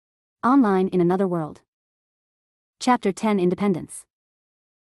Online in Another World. Chapter 10 Independence.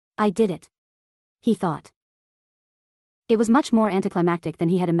 I did it. He thought. It was much more anticlimactic than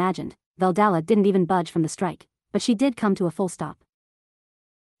he had imagined. Veldala didn't even budge from the strike, but she did come to a full stop.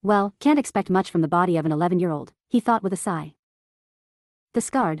 Well, can't expect much from the body of an 11-year-old, he thought with a sigh. The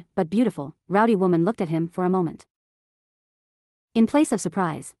scarred, but beautiful, rowdy woman looked at him for a moment. In place of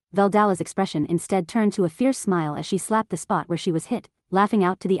surprise, Veldala's expression instead turned to a fierce smile as she slapped the spot where she was hit, laughing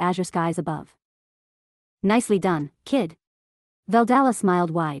out to the azure skies above. Nicely done, kid. Veldala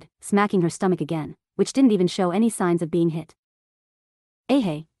smiled wide, smacking her stomach again, which didn't even show any signs of being hit.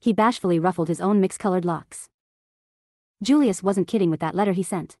 Hey, he bashfully ruffled his own mixed-colored locks. Julius wasn't kidding with that letter he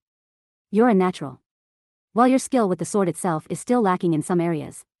sent. You're a natural. While your skill with the sword itself is still lacking in some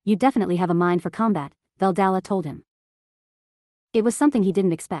areas, you definitely have a mind for combat, Veldala told him. It was something he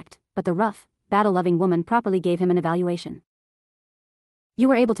didn't expect, but the rough, battle-loving woman properly gave him an evaluation. You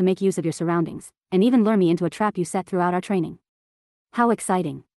were able to make use of your surroundings, and even lure me into a trap you set throughout our training. How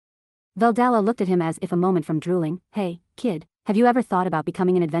exciting. Veldala looked at him as if a moment from drooling. Hey, kid, have you ever thought about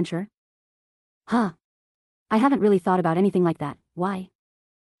becoming an adventurer? Huh. I haven't really thought about anything like that, why?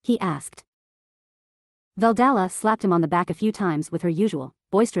 He asked. Veldala slapped him on the back a few times with her usual,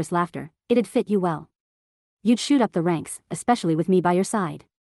 boisterous laughter. It'd fit you well. You'd shoot up the ranks, especially with me by your side.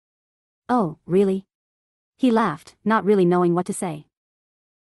 Oh, really? He laughed, not really knowing what to say.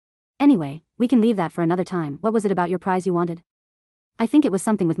 Anyway, we can leave that for another time. What was it about your prize you wanted? I think it was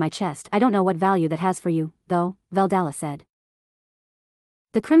something with my chest. I don't know what value that has for you, though, Veldala said.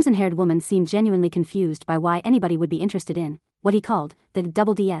 The crimson-haired woman seemed genuinely confused by why anybody would be interested in what he called the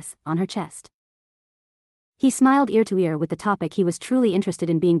double DS on her chest. He smiled ear to ear with the topic he was truly interested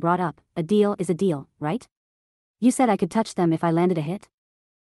in being brought up. A deal is a deal, right? You said I could touch them if I landed a hit?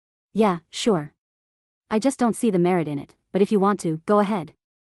 Yeah, sure. I just don't see the merit in it, but if you want to, go ahead.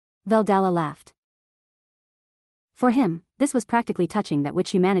 Veldala laughed. For him, this was practically touching that which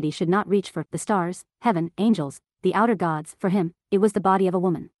humanity should not reach for: the stars, heaven, angels, the outer gods. For him, it was the body of a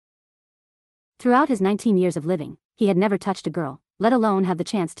woman. Throughout his 19 years of living, he had never touched a girl, let alone have the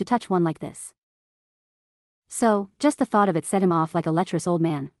chance to touch one like this. So, just the thought of it set him off like a lecherous old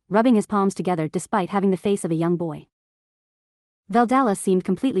man, rubbing his palms together despite having the face of a young boy. Veldala seemed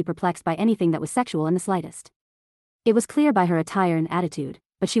completely perplexed by anything that was sexual in the slightest. It was clear by her attire and attitude,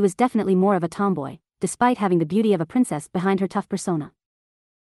 but she was definitely more of a tomboy, despite having the beauty of a princess behind her tough persona.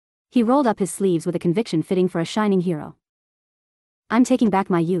 He rolled up his sleeves with a conviction fitting for a shining hero. I'm taking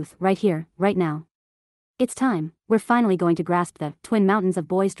back my youth, right here, right now. It's time, we're finally going to grasp the twin mountains of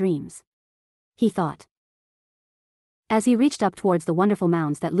boys' dreams. He thought. As he reached up towards the wonderful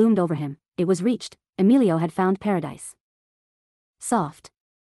mounds that loomed over him, it was reached. Emilio had found paradise. Soft.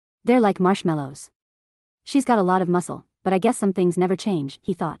 They're like marshmallows. She's got a lot of muscle, but I guess some things never change,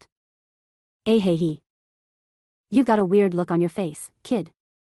 he thought. Hey. You've got a weird look on your face, kid.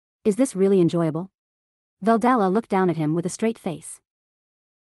 Is this really enjoyable? Veldala looked down at him with a straight face.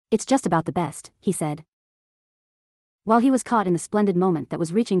 It's just about the best, he said. While he was caught in the splendid moment that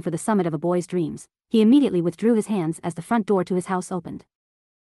was reaching for the summit of a boy's dreams, he immediately withdrew his hands as the front door to his house opened.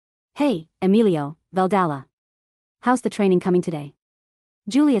 Hey, Emilio, Veldala. How's the training coming today?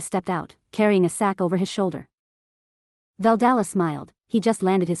 Julius stepped out, carrying a sack over his shoulder. Veldala smiled. He just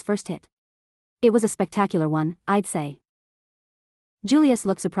landed his first hit. It was a spectacular one, I'd say. Julius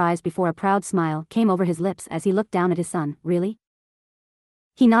looked surprised before a proud smile came over his lips as he looked down at his son. Really?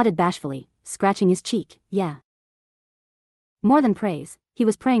 He nodded bashfully, scratching his cheek. Yeah. More than praise, he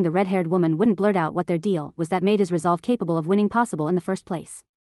was praying the red-haired woman wouldn't blurt out what their deal was that made his resolve capable of winning possible in the first place.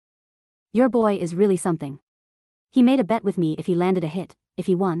 Your boy is really something. He made a bet with me if he landed a hit. If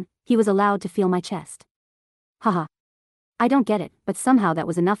he won, he was allowed to feel my chest. Haha. I don't get it, but somehow that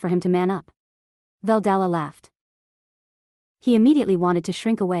was enough for him to man up. Veldala laughed. He immediately wanted to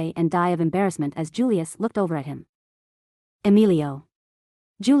shrink away and die of embarrassment as Julius looked over at him. Emilio.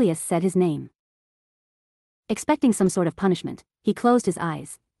 Julius said his name. Expecting some sort of punishment, he closed his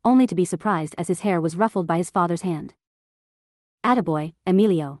eyes, only to be surprised as his hair was ruffled by his father's hand. Attaboy,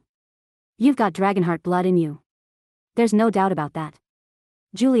 Emilio. You've got Dragonheart blood in you. There's no doubt about that.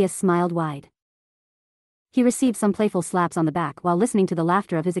 Julius smiled wide. He received some playful slaps on the back while listening to the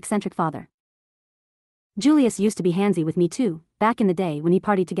laughter of his eccentric father. Julius used to be handsy with me too, back in the day when he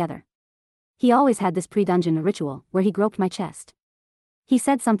partied together. He always had this pre-dungeon ritual where he groped my chest. He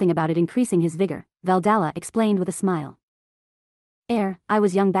said something about it increasing his vigor, Veldala explained with a smile. I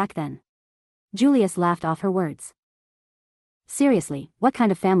was young back then. Julius laughed off her words. Seriously, what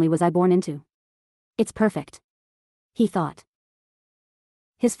kind of family was I born into? It's perfect. He thought.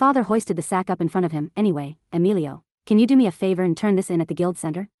 His father hoisted the sack up in front of him. Anyway, Emilio, can you do me a favor and turn this in at the guild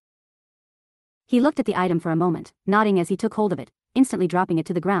center? He looked at the item for a moment, nodding as he took hold of it, instantly dropping it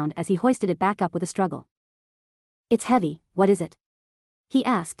to the ground as he hoisted it back up with a struggle. It's heavy, what is it? He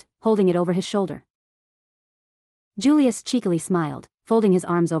asked, holding it over his shoulder. Julius cheekily smiled, folding his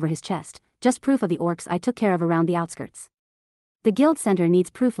arms over his chest, just proof of the orcs I took care of around the outskirts. The guild center needs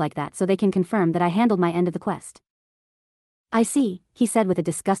proof like that so they can confirm that I handled my end of the quest. I see, he said with a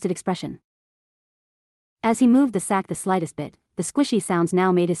disgusted expression. As he moved the sack the slightest bit, the squishy sounds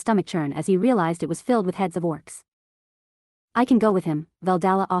now made his stomach churn as he realized it was filled with heads of orcs. I can go with him,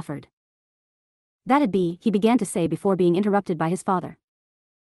 Veldala offered. That'd be, he began to say before being interrupted by his father.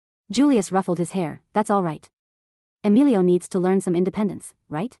 Julius ruffled his hair, that's all right. Emilio needs to learn some independence,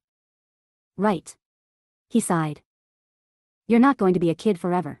 right? Right. He sighed. You're not going to be a kid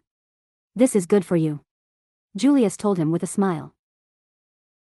forever. This is good for you. Julius told him with a smile.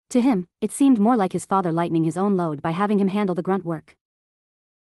 To him, it seemed more like his father lightening his own load by having him handle the grunt work.